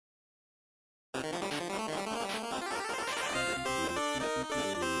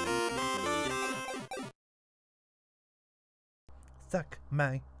Suck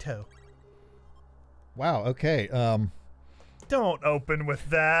my toe. Wow, okay. Don't open with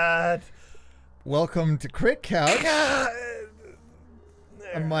that. Welcome to Crit Couch. God.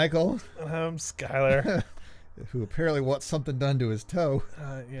 I'm Michael. I'm Skylar. Who apparently wants something done to his toe.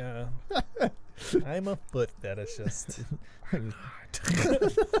 Yeah. I'm a foot fetishist. Not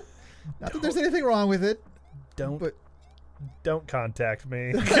that there's anything wrong with it. Don't contact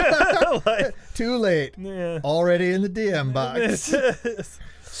me. Too late. Yeah. Already in the DM box.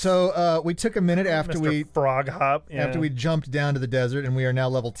 So we took a minute after Mr. Frog Hop. Yeah. after we jumped down to the desert, and we are now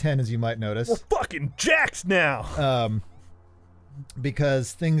level 10, as you might notice. We're fucking jacked now.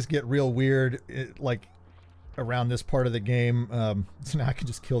 Because things get real weird, like around this part of the game. So now I can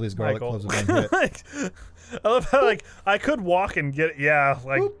just kill these garlic cloves with one hit. I love how I could walk and get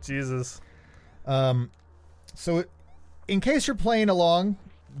Jesus. So in case you're playing along,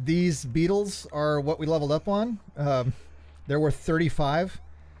 these beetles are what we leveled up on. There were 35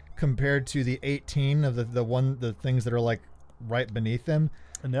 compared to the 18 of the things that are like right beneath them.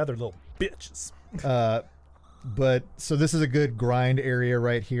 And now they're little bitches. But so this is a good grind area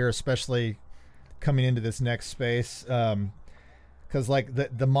right here, especially coming into this next space. Because like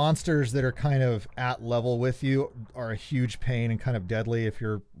the monsters that are kind of at level with you are a huge pain and kind of deadly if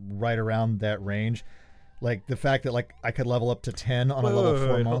you're right around that range. Like the fact that like I could level up to 10 on a level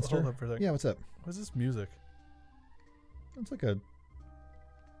 4 monster. Hold up for a second. Yeah, what's up? What's this music? It's like a...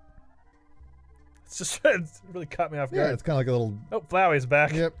 It's really caught me off guard. Yeah, it's kind of like a little... Oh, Flowey's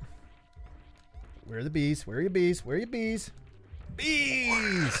back. Yep. Where are the bees? Where are your bees? Where are your bees?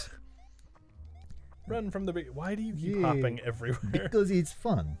 Bees! Run from the bee. Why do you keep hopping everywhere? Because it's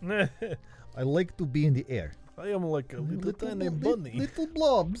fun. I like to be in the air. I am like a little tiny bunny. Little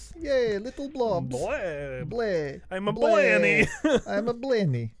blobs. Yay, little blobs. Bleh. Bleh. I'm a Blehnny. I'm a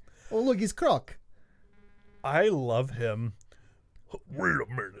Blehnny. Oh, look, he's Croc. I love him. Wait a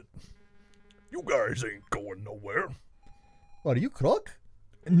minute. You guys ain't going nowhere. What, are you Croc?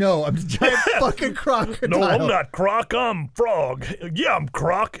 No, I'm a giant fucking crocodile. No, I'm not Croc. I'm Frog. Yeah, I'm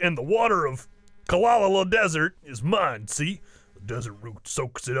Croc, and the water of Kalalala Desert is mine, see? The desert root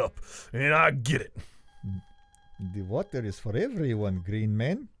soaks it up, and I get it. The water is for everyone, green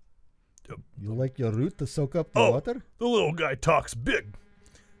man. You like your root to soak up the water? The little guy talks big.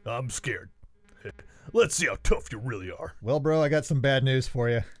 I'm scared. Let's see how tough you really are. Well, bro, I got some bad news for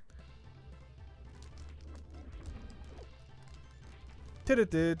you.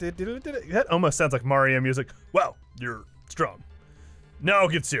 That almost sounds like Mario music. Wow, you're strong. Now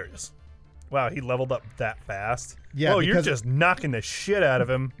get serious. Wow, he leveled up that fast. Yeah, oh, you're just knocking the shit out of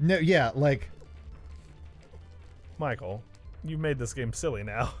him. No, yeah, like... Michael, you made this game silly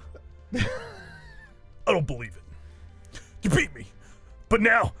now. I don't believe it. You beat me. But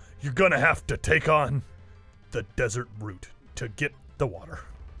now, you're gonna have to take on the desert route to get the water.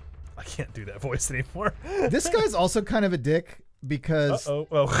 I can't do that voice anymore. This guy's also kind of a dick because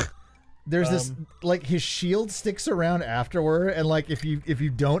there's this like his shield sticks around afterward, and like if you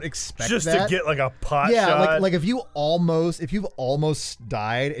don't expect just that, to get like a pot shot. like if you've almost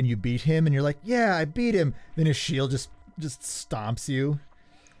died and you beat him and you're like, yeah, I beat him, then his shield just stomps you.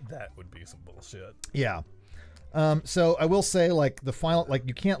 That would be some bullshit. Yeah. So I will say, like, the final, like,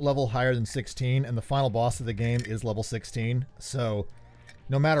 you can't level higher than 16, and the final boss of the game is level 16. So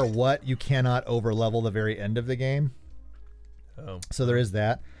no matter what, you cannot over level the very end of the game. Oh. So there is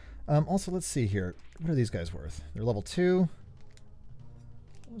that. Also, let's see here. What are these guys worth? They're level 2.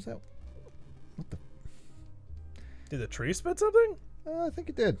 What was that? What the? Did the tree spit something? I think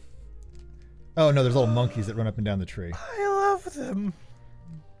it did. Oh, no, there's little monkeys that run up and down the tree. I love them.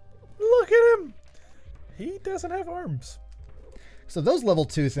 Look at him. He doesn't have arms. So those level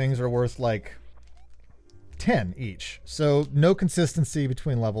 2 things are worth like 10 each. So no consistency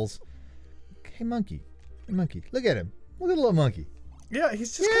between levels. Hey, monkey. Hey, monkey. Look at him. Look at the little monkey. Yeah,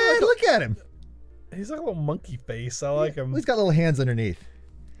 he's just yeah, like look at him. He's like a little monkey face. I like him. He's got little hands underneath.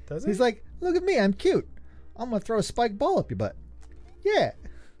 Does he? He's like, look at me. I'm cute. I'm going to throw a spiked ball up your butt. Yeah.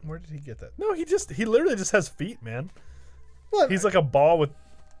 Where did he get that? No, he literally just has feet, man. What? He's like a ball with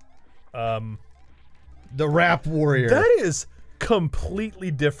the rap warrior. That is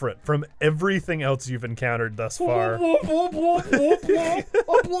completely different from everything else you've encountered thus far. What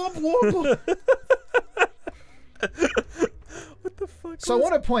the fuck? So I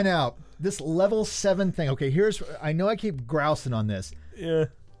want to point out this level 7 thing. Okay, I know I keep grousing on this. Yeah.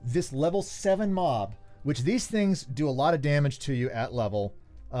 This level 7 mob, which these things do a lot of damage to you at level.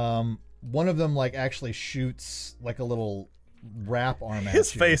 One of them like actually shoots like a little wrap arm at you.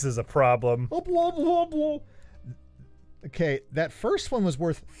 His face is a problem. Okay, that first one was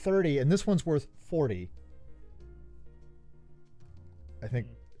worth 30 and this one's worth 40. I think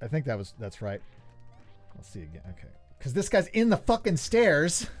that's right. I'll see again. Okay. Because this guy's in the fucking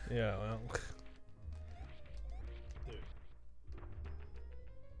stairs. Yeah, well.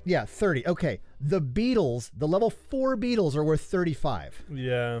 Yeah, 30. Okay. The beetles, the level 4 beetles are worth 35.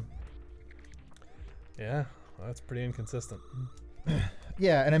 Yeah. Yeah, well, that's pretty inconsistent.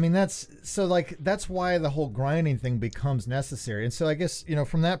 Yeah, and I mean that's why the whole grinding thing becomes necessary. And so I guess,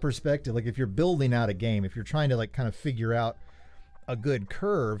 from that perspective, like if you're building out a game, if you're trying to like kind of figure out a good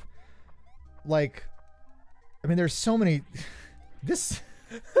curve, like there's so many this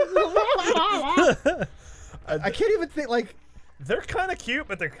I can't even think like they're kind of cute,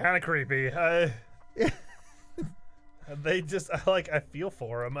 but they're kind of creepy. They just I feel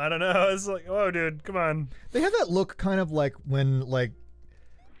for them. I don't know. It's like, oh, dude, come on. They have that look kind of like when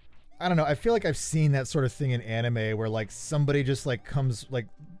I don't know. I feel like I've seen that sort of thing in anime where like somebody just like comes like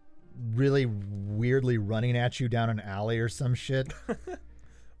really weirdly running at you down an alley or some shit.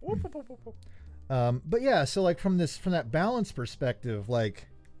 But yeah, so like from that balance perspective, like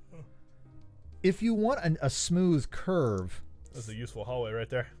if you want a smooth curve, that's a useful hallway right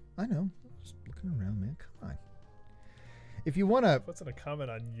there. I know. Just looking around, man. Come on. If you want to... What's in a comment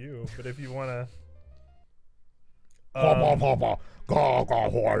on you? But if you want to... Papa,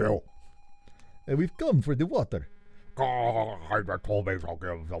 who are you? We've come for the water. I told me to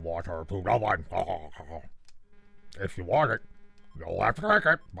give the water to no one. If you want it, you'll have to take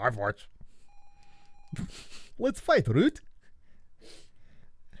it. My voice. Let's fight, Root.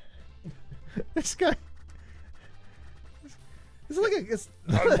 This guy... It's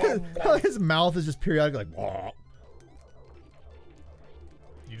like his mouth is just periodically like...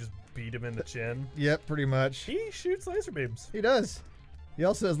 You just beat him in the chin. Yep, pretty much. He shoots laser beams. He does. He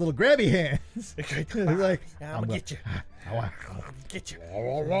also has little grabby hands. He's like, I'm gonna get you. I'll Get you.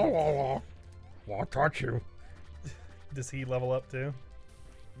 I'll touch you. Does he level up too?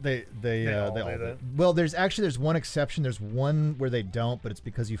 They all do do. that. Well, there's one exception. There's one where they don't, but it's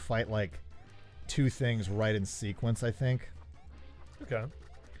because you fight like 2 things right in sequence, I think. Okay.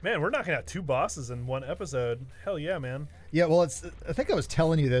 Man, we're knocking out 2 bosses in one episode. Hell yeah, man. Yeah, well, I think I was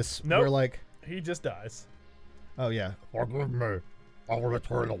telling you this. Nope. Where like... He just dies. Oh, yeah. Forgive me. I'll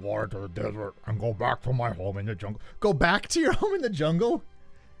return the water to the desert and go back to my home in the jungle. Go back to your home in the jungle?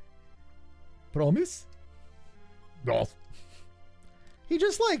 Promise? Yes. He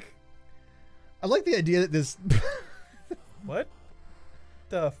just like... I like the idea that this... What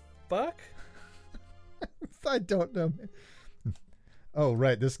the fuck? I don't know. Oh,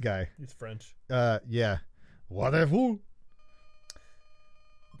 right, this guy. He's French. Yeah. Whatever.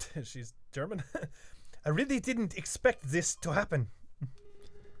 She's German. I really didn't expect this to happen.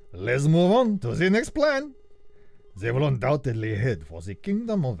 Let's move on to the next plan. They will undoubtedly head for the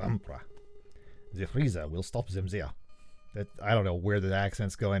kingdom of Emperor. The Frieza will stop them there. I don't know where the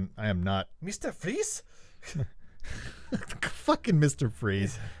accent's going. I am not. Mr. Freeze? Fucking Mr.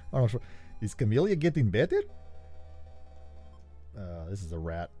 Freeze. Is Camellia getting better? This is a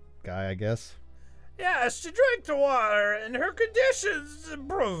rat guy, I guess. Yes, she drank the water and her conditions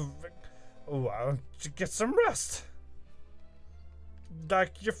improved. Why don't you get some rest?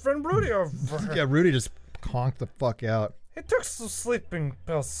 Like your friend Rudy over. Yeah, Rudy just conked the fuck out. He took some sleeping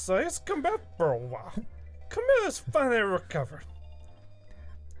pills, so he's come back for a while. Camilla's finally recovered.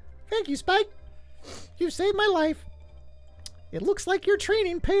 Thank you, Spike. You saved my life. It looks like your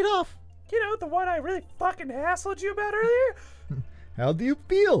training paid off. You know, the one I really fucking hassled you about earlier? How do you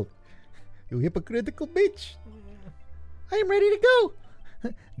feel? You hypocritical bitch. I am ready to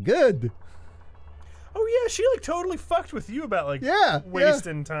go. Good. Oh yeah, she like totally fucked with you about like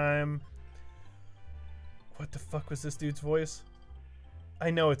wasting time. What the fuck was this dude's voice?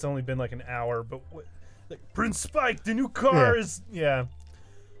 I know it's only been like an hour, but what? Like Prince Spike, the new car is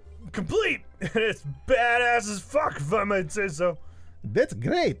complete. It's badass as fuck, if I might say so. That's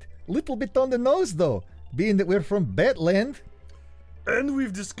great. Little bit on the nose though, being that we're from Batland. And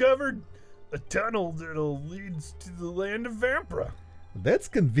we've discovered a tunnel that'll lead to the land of Vampra. That's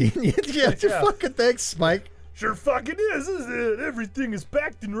convenient. Yeah. Fucking thanks, Spike. Sure fucking is, isn't it? Everything is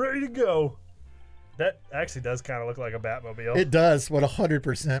packed and ready to go. That actually does kind of look like a Batmobile. It does,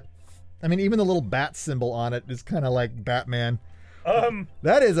 100%. I mean, even the little bat symbol on it is kind of like Batman.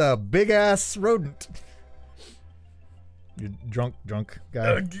 That is a big-ass rodent. You drunk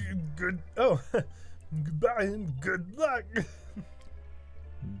guy. Good. Oh, goodbye and good luck.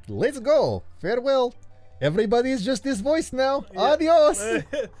 Let's go. Farewell. Everybody is just this voice now. Yeah. Adios.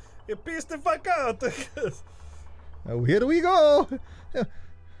 Peace the fuck out. Oh, here we go.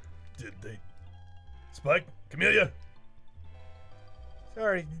 Did they? Spike, Camellia.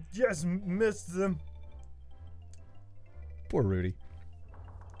 Sorry, just missed them. Poor Rudy.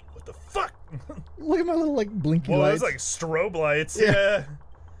 What the fuck? Look at my little like blinky Well, lights. those like strobe lights. Yeah.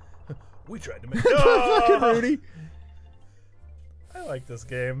 Yeah. We tried to make. Fucking Rudy. I like this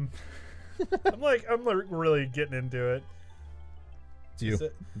game. I'm really getting into it. It's you.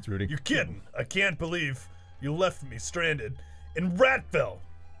 It's Rudy. You're kidding. I can't believe you left me stranded in Ratville.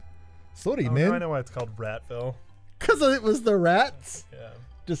 Sorry, Oh, man. now I know why it's called Ratville. Because it was the rats. Yeah.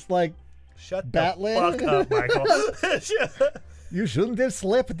 Just like, Shut Batland? the fuck up, Michael. you shouldn't have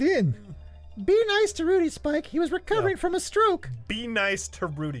slept in. Be nice to Rudy, Spike. He was recovering from a stroke. Be nice to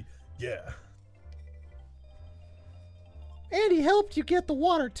Rudy. Yeah. And he helped you get the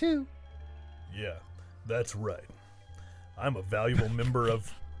water, too. Yeah, that's right. I'm a valuable member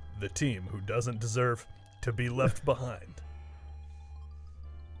of the team who doesn't deserve to be left behind.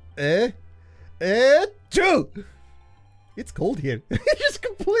 True. It's cold here. He just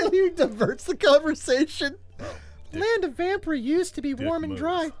completely diverts the conversation. Land of Vampire used to be warm and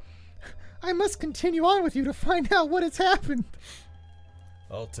dry. I must continue on with you to find out what has happened.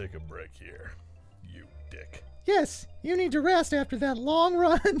 I'll take a break here, you dick. Yes, you need to rest after that long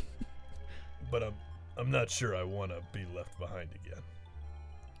run. But I'm not sure I want to be left behind again.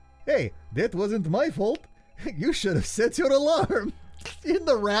 Hey, that wasn't my fault. You should have set your alarm. In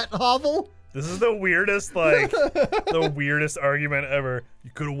the rat hovel. This is the weirdest, the weirdest argument ever.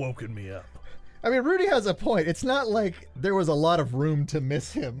 You could have woken me up. I mean, Rudy has a point. It's not like there was a lot of room to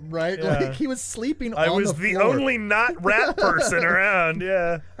miss him, right? Yeah. Like, he was sleeping I on was the the floor. only not rat person around,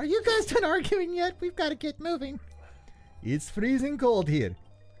 yeah. Are you guys done arguing yet? We've got to get moving. It's freezing cold here.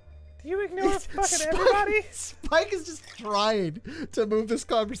 Do you ignore Spike, Spike is just trying to move this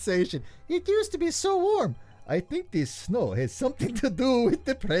conversation. It used to be so warm. I think this snow has something to do with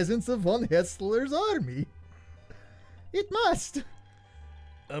the presence of von Hessler's army. It must.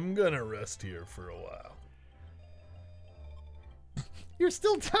 I'm gonna rest here for a while. You're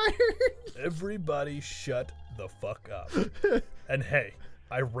still tired? Everybody shut the fuck up. And hey,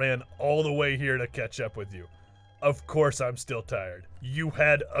 I ran all the way here to catch up with you. Of course I'm still tired. You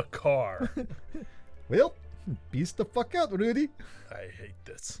had a car. Well, peace the fuck out, Rudy. I hate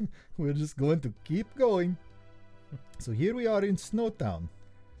this. We're just going to keep going. So here we are in Snowtown.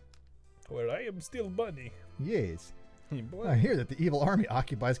 Where I am still Bunny. Yes. Boy. I hear that the evil army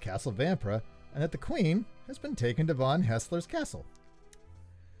occupies Castle Vampra, and that the queen has been taken to von Hessler's castle.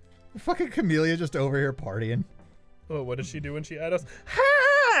 Fucking Camellia just over here partying. Oh, what does she do when she at us?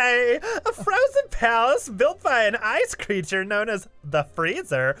 Hi! A frozen palace built by an ice creature known as the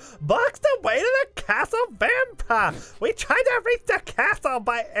Freezer blocks the way to the Castle Vampire. We tried to reach the castle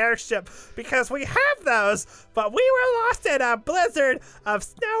by airship because we have those, but we were lost in a blizzard of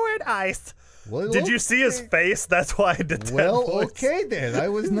snow and ice. Well, Did you see his face? That's why I did that Well, voice. okay then. I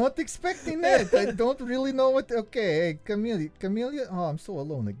was not expecting that. I don't really know what. Okay, hey, Camellia. Oh, I'm so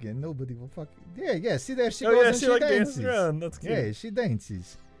alone again. Nobody will fuck. Yeah. See there she goes. Oh yeah, and she like dances. dances around. That's cute. Yeah, she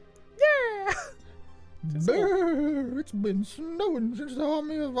dances. Yeah. Brr, it's been snowing since the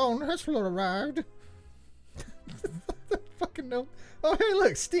army of von Hessler arrived. Fucking no. Oh hey,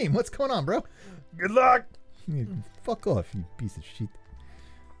 look, Steam. What's going on, bro? Good luck. Yeah, fuck off, you piece of shit.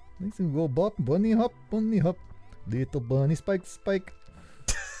 Next thing we go bop, bunny hop, little bunny spike, spike.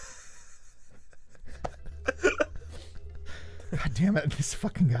 God damn it, this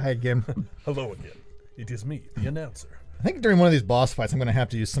fucking guy again. Hello again. It is me, the announcer. I think during one of these boss fights, I'm gonna have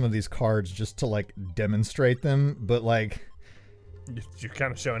to use some of these cards just to like demonstrate them. But like, You're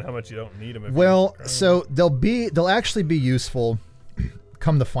kind of showing how much you don't need them. well, so they'll actually be useful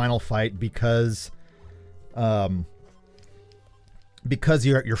come the final fight because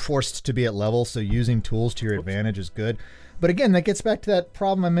you're forced to be at level, so using tools to your advantage is good. But again, that gets back to that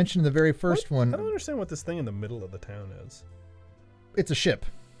problem I mentioned in the very first one. I don't understand what this thing in the middle of the town is. It's a ship.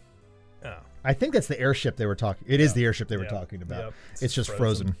 Oh. I think that's the airship they were talking. It is the airship they were talking about. Yep. It's just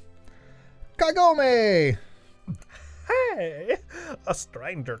frozen. Kagome! Hey, a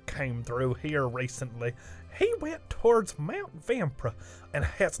stranger came through here recently. He went towards Mount Vampra and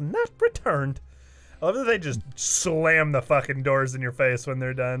has not returned. I love that they just slam the fucking doors in your face when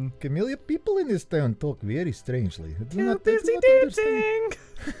they're done. Camellia, people in this town talk very strangely. I do Too not busy understand.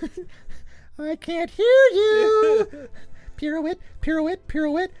 dancing. I can't hear you. Pirouette, pirouette,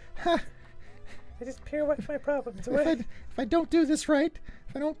 pirouette. Ha. I just pirouette my problems If I don't do this right,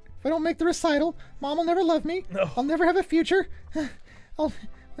 if I don't make the recital, Mom will never love me. No. I'll never have a future. I'll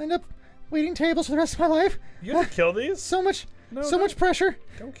end up waiting tables for the rest of my life. You gonna kill these? So much No. much pressure.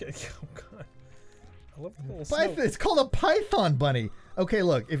 Don't kill. Oh god. I love the little Python, it's called a python bunny. Okay,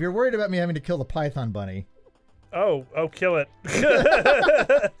 look, if you're worried about me having to kill the python bunny. Oh, kill it.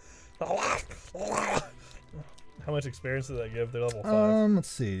 How much experience does that give? They're level 5. Let's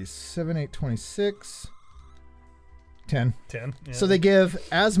see. 7, 8, 26. 10. 10. Yeah. So they give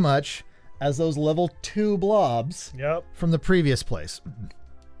as much as those level 2 blobs Yep. from the previous place.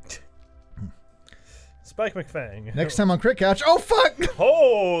 Spike McFang. Next time on Crit Couch. Oh, fuck!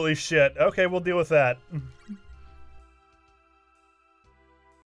 Holy shit. Okay, we'll deal with that.